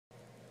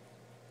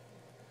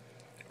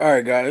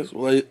Alright guys,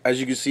 well as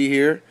you can see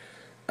here,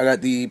 I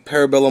got the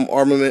Parabellum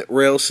Armament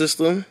rail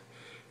system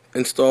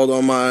installed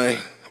on my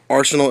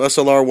Arsenal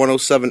SLR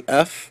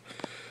 107F.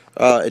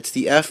 It's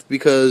the F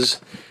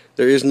because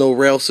there is no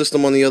rail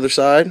system on the other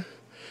side.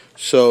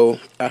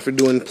 So after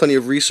doing plenty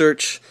of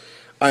research,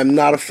 I'm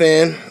not a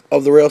fan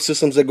of the rail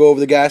systems that go over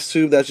the gas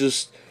tube. That's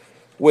just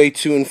way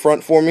too in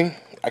front for me.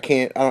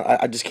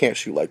 I just can't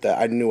shoot like that.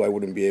 I knew I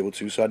wouldn't be able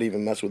to, so I didn't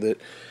even mess with it.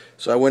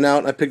 So I went out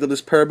and I picked up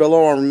this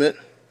Parabellum Armament.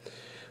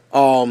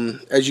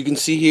 As you can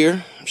see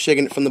here, I'm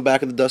shaking it from the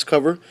back of the dust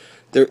cover.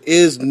 There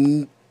is,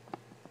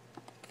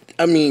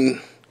 I mean,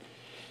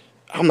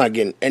 I'm not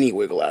getting any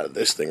wiggle out of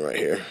this thing right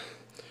here.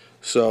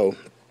 So,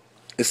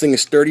 this thing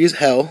is sturdy as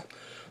hell.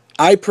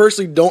 I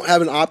personally don't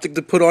have an optic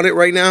to put on it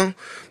right now,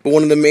 but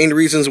one of the main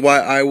reasons why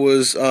I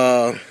was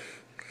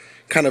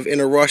kind of in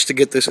a rush to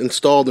get this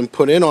installed and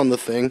put in on the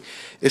thing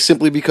is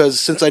simply because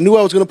since I knew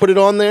I was going to put it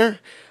on there,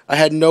 I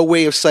had no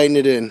way of sighting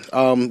it in.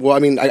 Well, I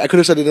mean, I could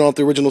have sighted it in off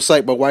the original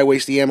sight, but why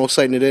waste the ammo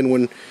sighting it in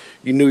when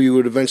you knew you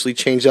would eventually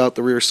change out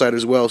the rear sight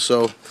as well?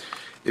 So,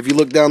 if you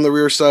look down the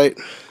rear sight's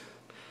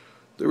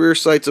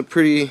a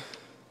pretty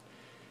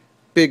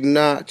big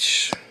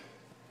notch.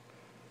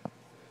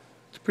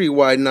 It's a pretty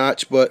wide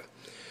notch, but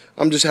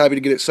I'm just happy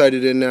to get it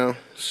sighted in now.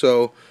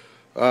 So,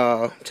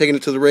 taking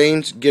it to the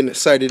range, getting it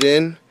sighted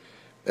in,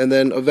 and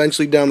then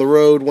eventually down the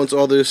road, once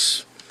all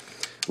this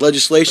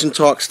legislation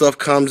talk stuff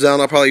calms down,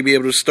 I'll probably be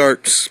able to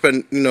start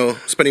spending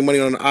money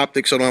on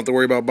optics, so I don't have to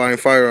worry about buying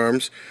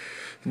firearms.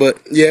 But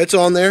yeah, it's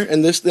on there,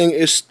 and this thing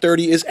is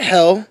sturdy as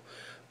hell.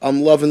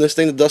 I'm loving this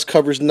thing. The dust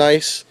cover's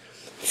nice,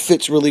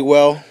 fits really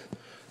well.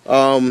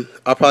 I'll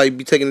probably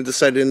be taking it to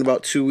sight in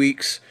about 2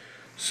 weeks,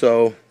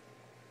 so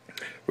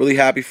really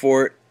happy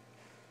for it.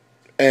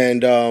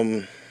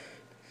 And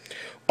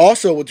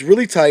also, what's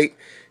really tight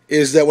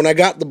is that when I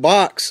got the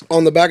box,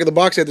 on the back of the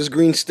box I had this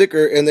green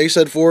sticker, and they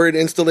said for an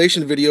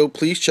installation video,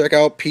 please check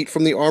out Pete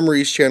from the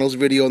Armory's channel's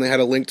video, and they had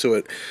a link to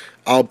it.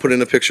 I'll put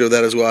in a picture of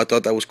that as well. I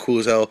thought that was cool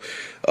as hell,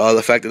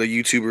 the fact that a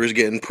YouTuber is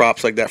getting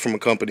props like that from a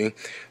company.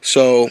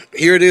 So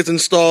here it is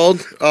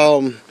installed.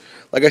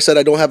 Like I said,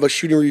 I don't have a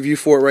shooting review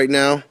for it right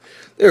now.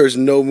 There is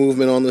no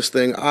movement on this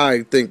thing.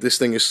 I think this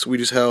thing is sweet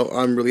as hell.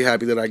 I'm really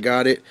happy that I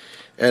got it,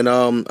 and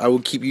I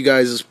will keep you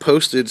guys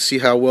posted to see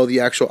how well the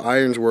actual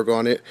irons work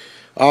on it.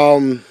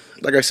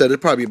 Like I said, it'll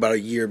probably be about a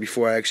year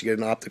before I actually get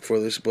an optic for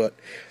this, but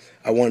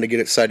I wanted to get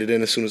it sighted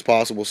in as soon as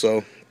possible.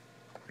 So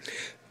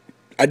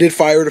I did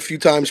fire it a few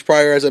times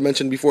prior, as I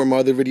mentioned before in my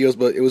other videos,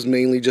 but it was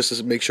mainly just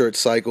to make sure it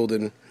cycled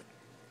and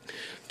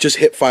just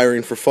hip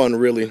firing for fun,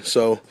 really.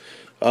 So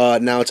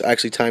now it's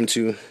actually time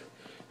to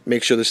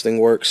make sure this thing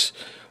works.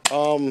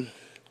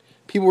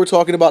 People were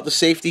talking about the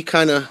safety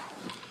kind of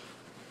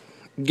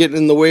getting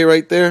in the way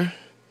right there.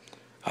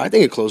 I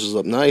think it closes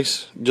up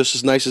nice, just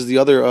as nice as the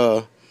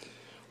other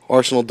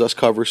Arsenal dust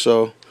cover,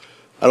 so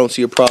I don't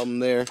see a problem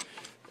there.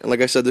 And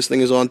like I said, this thing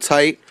is on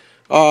tight.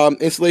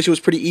 Installation was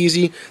pretty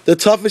easy. The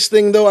toughest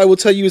thing, though, I will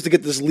tell you, is to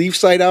get this leaf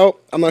sight out.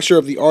 I'm not sure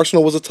if the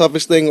Arsenal was the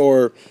toughest thing,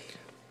 or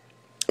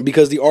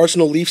because the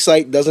Arsenal leaf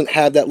sight doesn't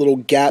have that little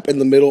gap in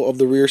the middle of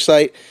the rear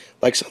sight,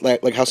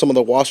 like how some of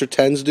the Wasser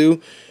 10s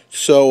do.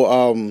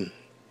 So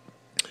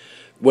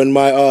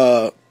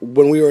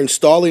when we were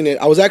installing it,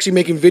 I was actually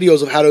making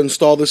videos of how to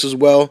install this as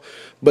well,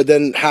 but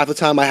then half the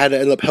time I had to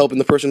end up helping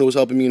the person who was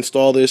helping me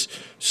install this,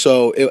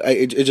 so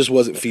it just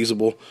wasn't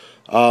feasible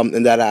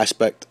in that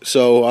aspect.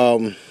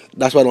 So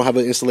that's why I don't have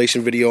an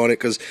installation video on it,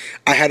 because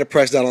I had to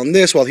press down on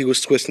this while he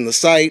was twisting the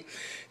sight,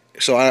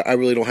 so I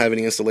really don't have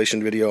any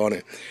installation video on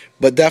it.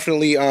 But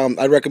definitely,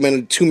 I'd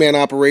recommend a two-man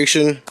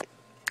operation.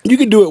 You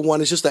can do it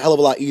one, it's just a hell of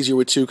a lot easier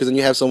with two, because then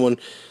you have someone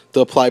to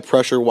apply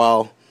pressure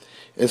while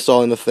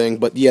installing the thing.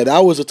 But yeah,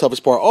 that was the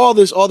toughest part. All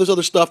this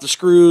other stuff, the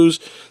screws,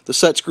 the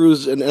set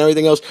screws, and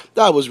everything else,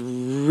 that was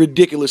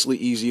ridiculously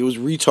easy. It was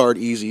retard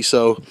easy.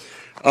 So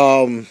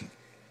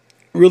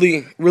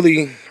really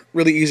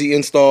easy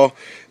install,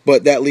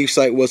 but that leaf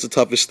sight was the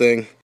toughest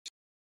thing.